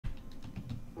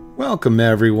Welcome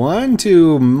everyone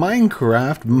to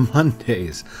Minecraft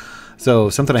Mondays. So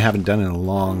something I haven't done in a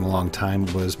long time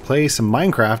was play some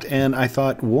Minecraft, and I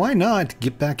thought, why not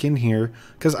get back in here?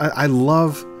 Because I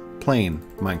love playing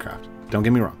Minecraft. Don't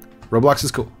get me wrong. Roblox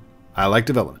is cool. I like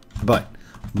development. But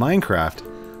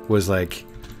Minecraft was like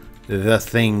the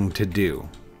thing to do.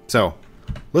 So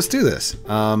let's do this.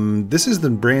 This is the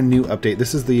brand new update.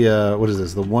 This is the, what is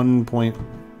this? The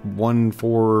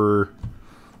 1.14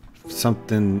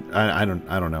 something. I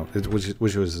don't know. Which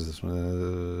was this?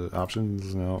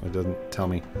 Options? No, it doesn't tell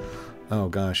me. Oh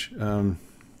gosh.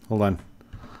 Hold on.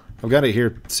 I've got it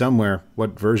here somewhere.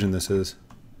 What version this is?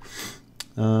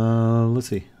 Let's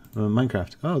see.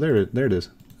 Minecraft. Oh, there it is.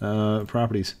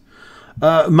 Properties.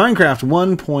 Minecraft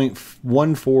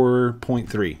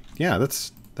 1.14.3. Yeah,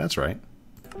 that's right.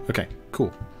 Okay,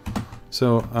 cool.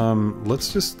 So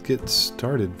let's just get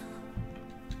started.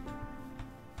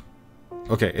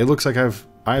 Okay, it looks like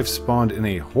I've spawned in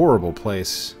a horrible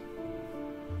place.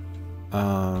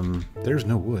 There's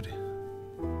no wood.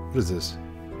 What is this?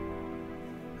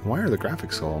 Why are the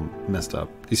graphics all messed up?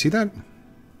 Do you see that?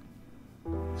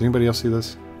 Does anybody else see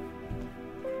this?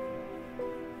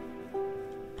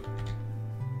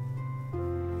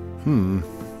 Am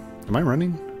I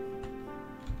running?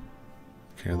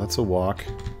 Okay, that's a walk.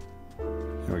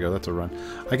 There we go, that's a run.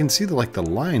 I can see the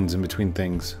lines in between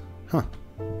things. Huh.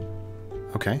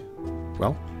 Okay.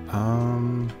 Well,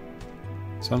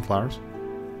 sunflowers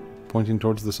pointing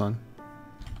towards the sun.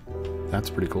 That's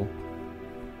pretty cool.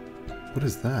 What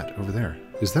is that over there?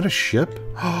 Is that a ship?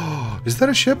 Oh, is that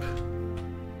a ship?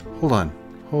 Hold on.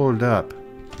 Hold up.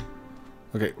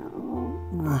 Okay.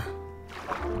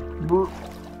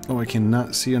 Oh, I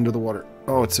cannot see under the water.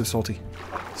 Oh, it's so salty.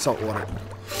 Salt water.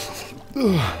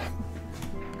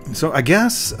 So I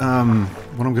guess what I'm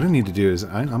going to need to do is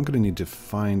I'm going to need to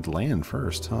find land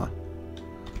first, huh?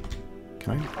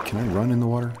 Can I run in the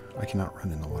water? I cannot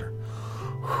run in the water.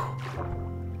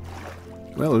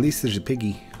 Well, at least there's a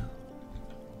piggy.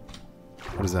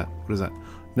 What is that? What is that?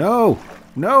 No!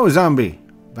 No, zombie!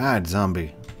 Bad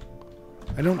zombie.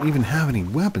 I don't even have any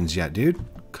weapons yet, dude.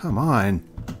 Come on.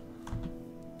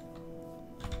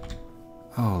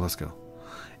 Oh, let's go.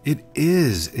 It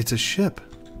is. It's a ship.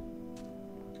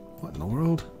 What in the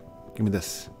world? Give me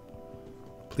this.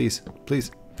 Please.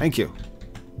 Please. Thank you.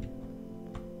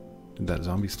 Did that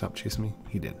zombie stop chasing me?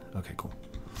 He did. Okay, cool.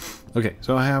 Okay,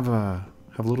 so I have a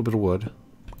little bit of wood.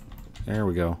 There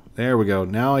we go. There we go.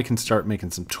 Now I can start making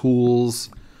some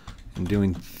tools and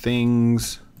doing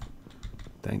things.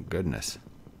 Thank goodness.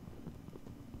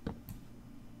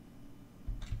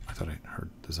 I thought I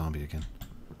heard the zombie again.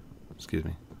 Excuse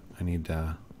me. I need,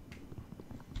 there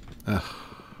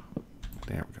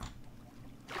we go.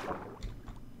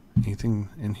 Anything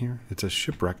in here? It's a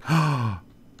shipwreck. Ah,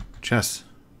 chest.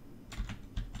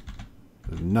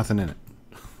 There's nothing in it.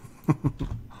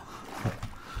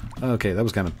 Okay, that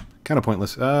was kind of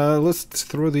pointless. Let's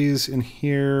throw these in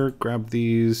here. Grab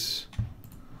these.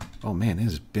 Oh man, it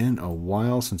has been a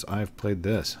while since I've played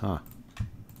this, huh?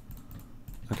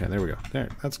 Okay, there we go. There,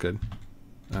 that's good.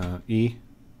 E.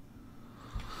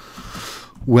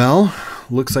 Well,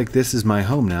 looks like this is my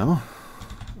home now.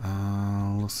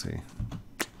 Let's see.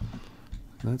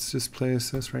 Let's just place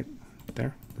this right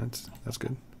there. That's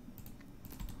good.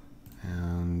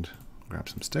 And grab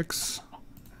some sticks.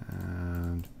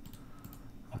 And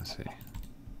let's see.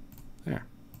 There.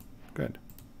 Good.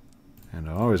 And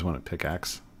I always want a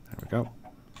pickaxe. There we go.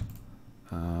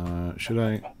 Should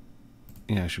I?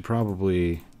 Yeah, I should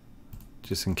probably,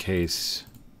 just in case,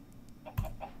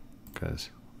 because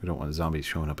we don't want zombies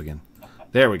showing up again.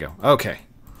 There we go. Okay.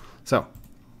 So,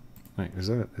 wait, is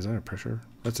that a pressure?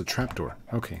 That's a trapdoor.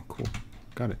 Okay, cool.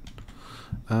 Got it.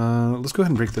 Let's go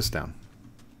ahead and break this down.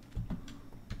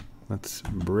 Let's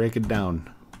break it down.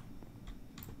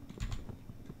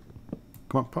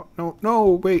 Come on, pop. No,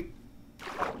 no, wait.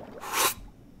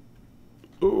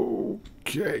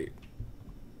 Okay.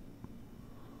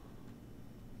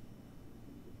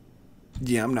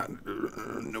 Yeah, I'm not. No.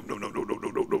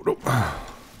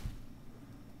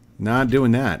 Not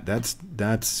doing that.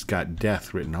 That's got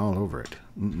death written all over it.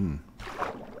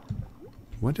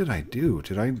 What did I do?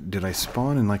 Did I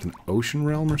spawn in like an ocean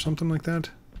realm or something like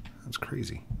that? That's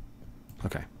crazy.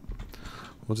 Okay.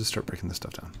 We'll just start breaking this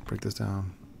stuff down. Break this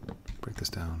down. Break this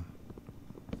down.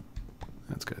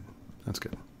 That's good. That's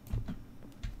good.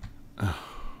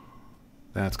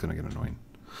 That's gonna get annoying.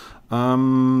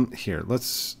 Here,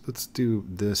 let's do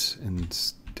this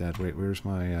instead. Wait, where's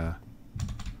my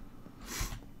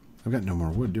I've got no more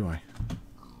wood, do I?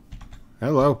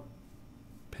 Hello,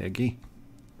 Peggy.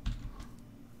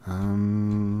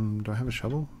 Do I have a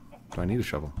shovel? Do I need a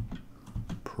shovel?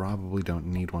 Probably don't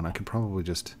need one. I could probably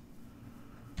just...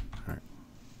 Alright.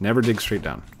 Never dig straight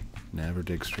down. Never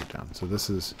dig straight down. So this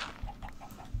is...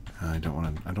 I don't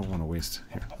want to waste...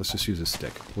 Here, let's just use a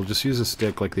stick. We'll just use a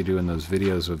stick like they do in those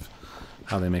videos of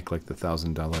how they make like the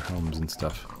 $1,000 homes and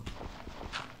stuff.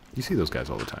 You see those guys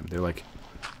all the time. They're like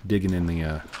digging in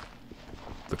the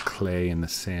clay and the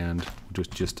sand with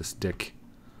just a stick.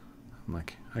 I'm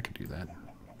like, I could do that.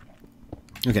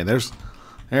 Okay,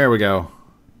 there we go.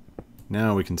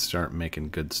 Now we can start making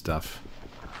good stuff.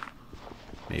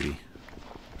 Maybe.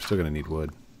 We're still gonna need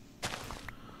wood.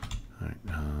 Alright,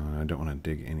 I don't want to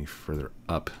dig any further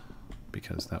up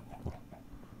because that will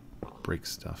break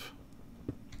stuff.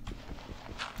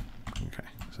 Okay,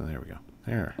 so there we go.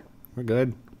 There. We're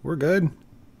good. We're good.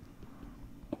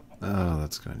 Oh,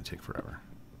 that's going to take forever.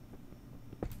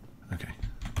 Okay.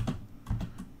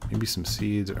 Maybe some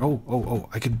seeds. Oh,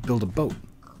 I could build a boat.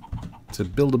 It's a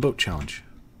build a boat challenge.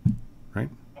 Right?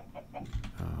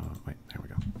 Wait, there we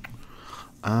go.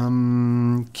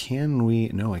 Can we...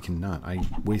 No, I cannot. I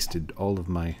wasted all of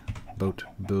my boat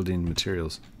building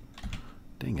materials.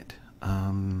 Dang it.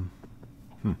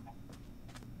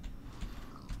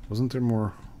 Wasn't there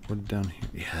more wood down here?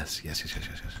 Yes. Yeah.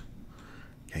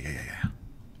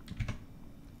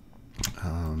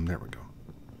 There we go.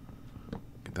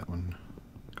 Get that one.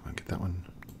 Come on, get that one.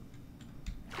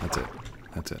 That's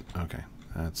it. Okay.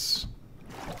 That's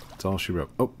all she wrote.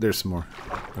 Oh, there's some more.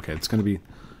 Okay, it's going to be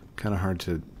kind of hard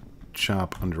to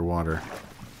chop underwater.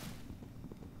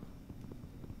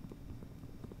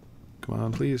 Come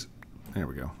on, please. There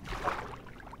we go.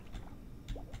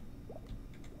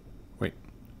 Wait,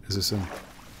 is this a...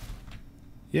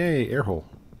 Yay, air hole.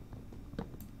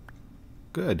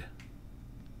 Good.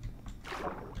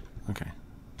 Okay,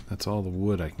 that's all the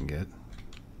wood I can get.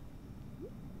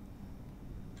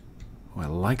 Oh, I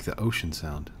like the ocean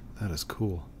sound. That is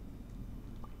cool.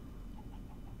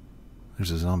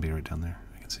 There's a zombie right down there.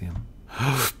 I can see him.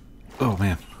 Oh,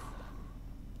 man.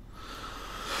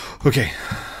 Okay.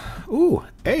 Ooh,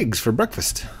 eggs for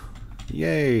breakfast.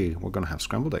 Yay. We're going to have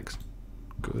scrambled eggs.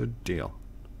 Good deal.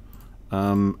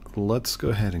 Let's go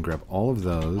ahead and grab all of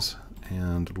those.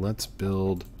 And let's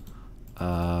build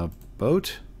a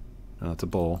boat. No, it's a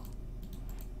bowl.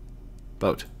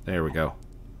 Boat. There we go.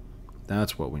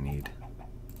 That's what we need.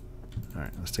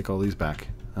 Alright, let's take all these back.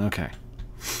 Okay.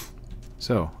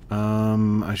 So,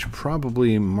 I should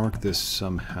probably mark this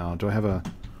somehow. Do I have a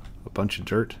bunch of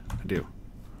dirt? I do.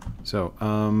 So,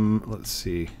 let's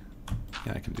see.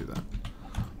 Yeah, I can do that.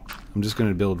 I'm just going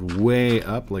to build way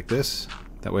up like this.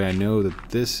 That way I know that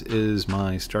this is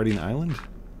my starting island.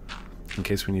 In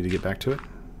case we need to get back to it.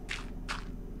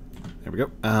 There we go.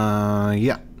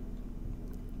 Yeah.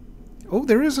 Oh,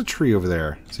 there is a tree over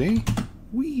there. See?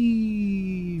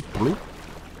 Whee! Bloop.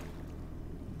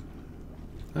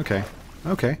 Okay.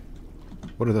 Okay.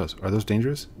 What are those? Are those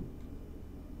dangerous?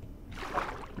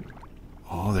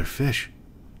 Oh, they're fish.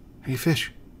 Hey,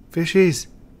 fish. Fishies!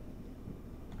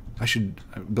 I should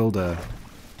build a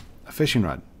fishing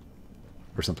rod.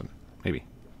 Or something. Maybe.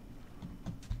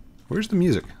 Where's the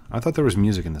music? I thought there was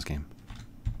music in this game.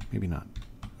 Maybe not.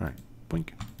 Alright.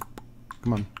 Blink.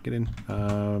 Come on. Get in.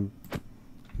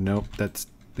 Nope. That's...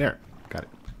 There. Got it.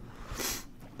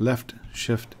 Left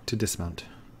shift to dismount.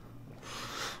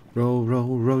 Roll,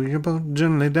 roll, roll your boat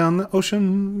gently down the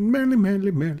ocean. Merrily,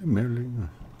 merrily, merrily, merrily.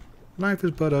 Life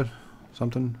is but a...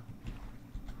 something.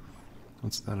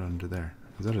 What's that under there?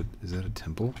 Is that a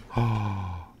temple?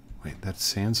 Oh, wait, that's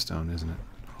sandstone, isn't it?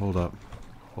 Hold up.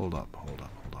 Hold up, hold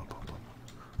up, hold up, hold up.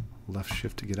 Left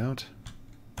shift to get out.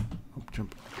 Oh,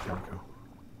 jump. There we go.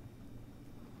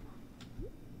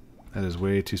 That is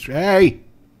way too straight. Hey!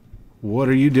 What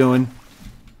are you doing?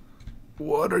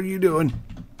 What are you doing?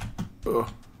 Ugh.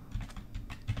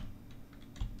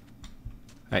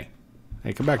 Hey.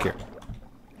 Hey, come back here.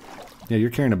 Yeah,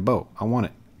 you're carrying a boat. I want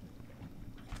it.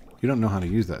 You don't know how to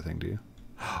use that thing, do you?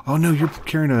 Oh, no, you're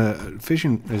carrying a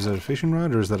fishing... Is that a fishing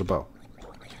rod or is that a bow?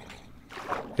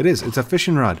 It is. It's a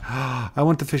fishing rod. I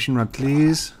want the fishing rod,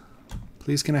 please.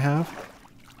 Please, can I have?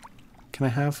 Can I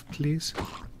have, please?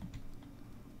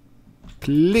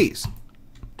 Please.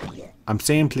 I'm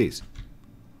saying please.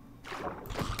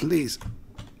 Please.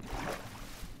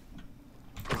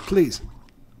 Please.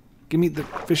 Give me the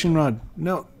fishing rod.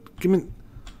 No, give me...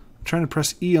 I'm trying to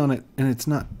press E on it, and it's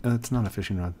not a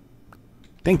fishing rod.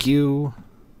 Thank you.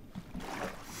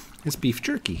 It's beef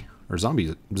jerky. Or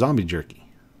zombie jerky.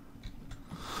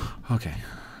 Okay.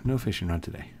 No fishing rod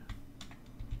today.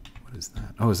 What is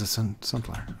that? Oh, is this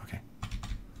sunflower? Okay.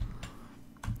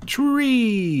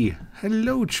 Tree!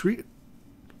 Hello, tree.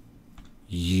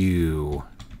 You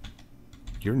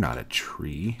You're not a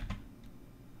tree.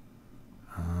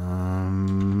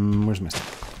 Where's my stick?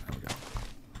 There we go.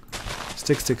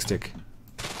 Stick, stick, stick.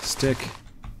 Stick.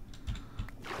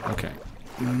 Okay.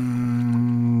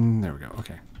 There we go.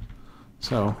 Okay.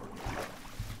 So,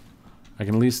 I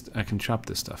can chop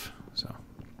this stuff. So,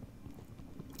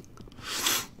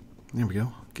 there we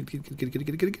go. Get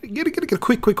it.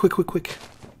 Quick.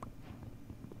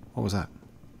 What was that?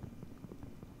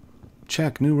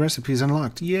 Check. New recipes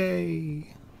unlocked.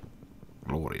 Yay.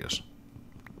 Glorious.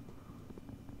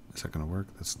 Is that going to work?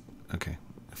 That's okay.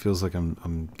 It feels like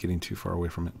I'm getting too far away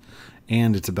from it.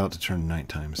 And it's about to turn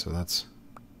nighttime, so that's...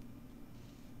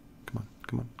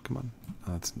 Come on.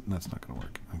 Oh, that's not going to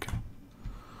work. Okay.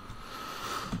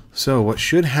 So what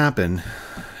should happen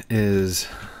is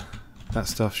that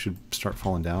stuff should start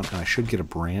falling down, and I should get a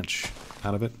branch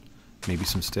out of it. Maybe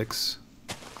some sticks.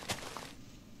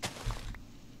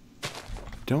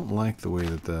 Don't like the way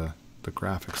that the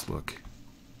graphics look.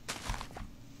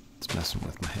 It's messing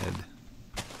with my head.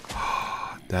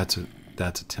 That's a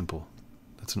temple.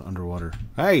 That's an underwater.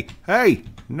 Hey!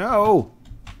 No!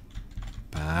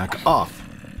 Back off.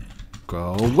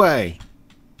 Go away.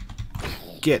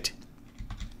 Get.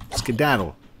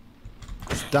 Skedaddle.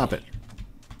 Stop it.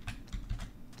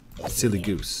 Silly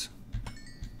goose.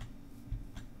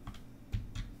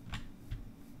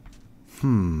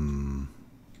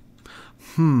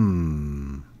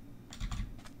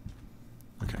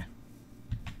 Okay.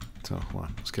 So, hold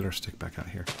on. Let's get our stick back out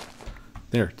here.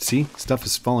 There. See? Stuff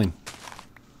is falling.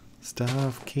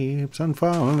 Stuff keeps on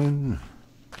falling.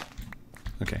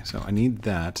 Okay, so I need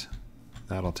that.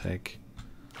 That'll take.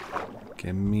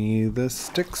 Give me the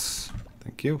sticks.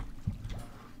 Thank you.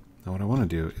 Now what I want to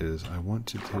do is I want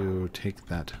to take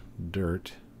that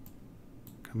dirt.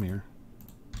 Come here.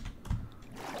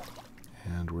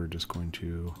 And we're just going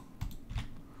to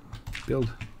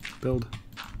build.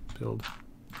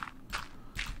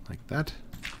 Like that.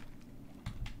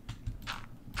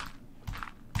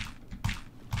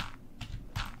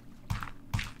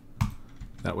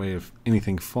 That way if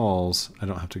anything falls, I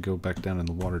don't have to go back down in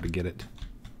the water to get it.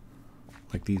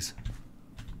 Like these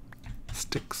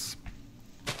sticks.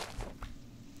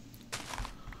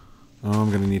 Oh,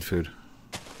 I'm gonna need food.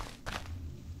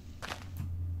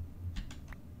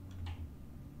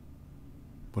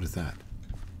 What is that?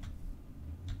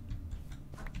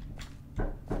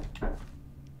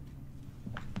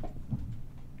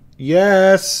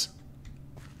 Yes!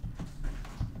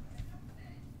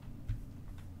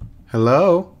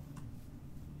 Hello?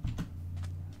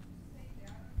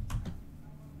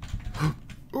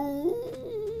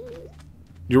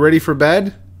 You ready for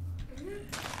bed?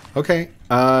 Okay.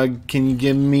 Can you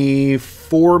give me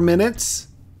 4 minutes?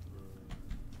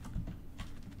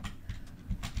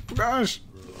 Gosh.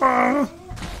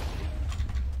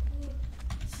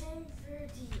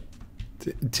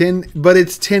 10, but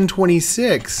it's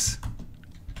 10:26.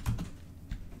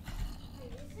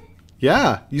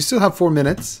 Yeah, you still have 4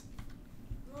 minutes.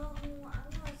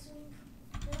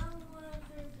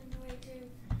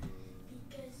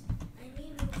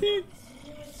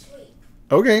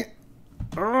 Okay.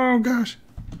 Oh gosh.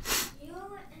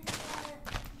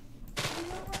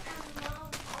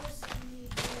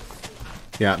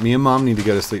 Yeah, me and Mom need to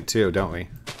go to sleep too, don't we?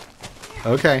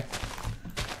 Okay.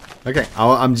 Okay,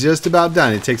 I'm just about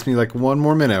done. It takes me like 1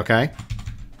 more minute, okay?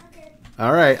 Okay.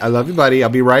 All right, I love you, buddy. I'll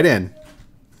be right in.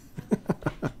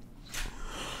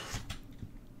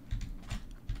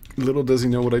 Little does he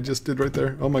know what I just did right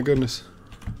there. Oh my goodness.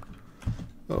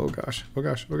 Oh gosh. Oh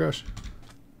gosh. Oh gosh.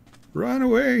 Run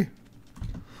away.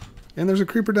 And there's a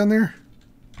creeper down there.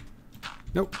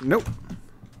 Nope. Nope.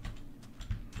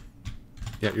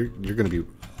 Yeah, you're gonna be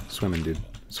swimming, dude.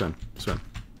 Swim.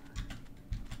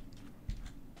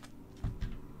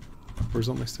 Where's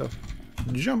all my stuff?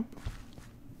 Jump.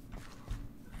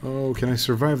 Oh, can I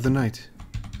survive the night?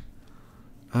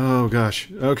 Oh gosh.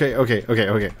 Okay.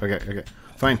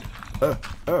 Fine. Oh.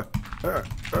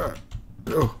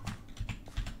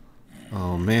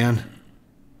 Oh man.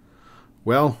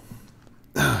 Well,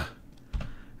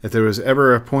 if there was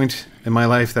ever a point in my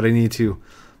life that I need to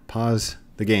pause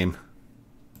the game,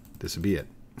 this would be it.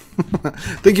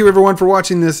 Thank you everyone for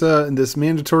watching this this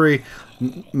mandatory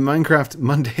Minecraft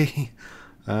Monday.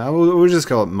 We'll just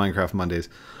call it Minecraft Mondays.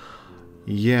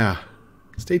 Yeah.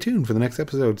 Stay tuned for the next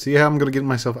episode. See how I'm going to get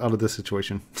myself out of this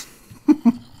situation.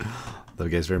 Love you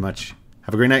guys very much.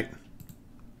 Have a great night.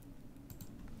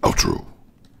 Outro.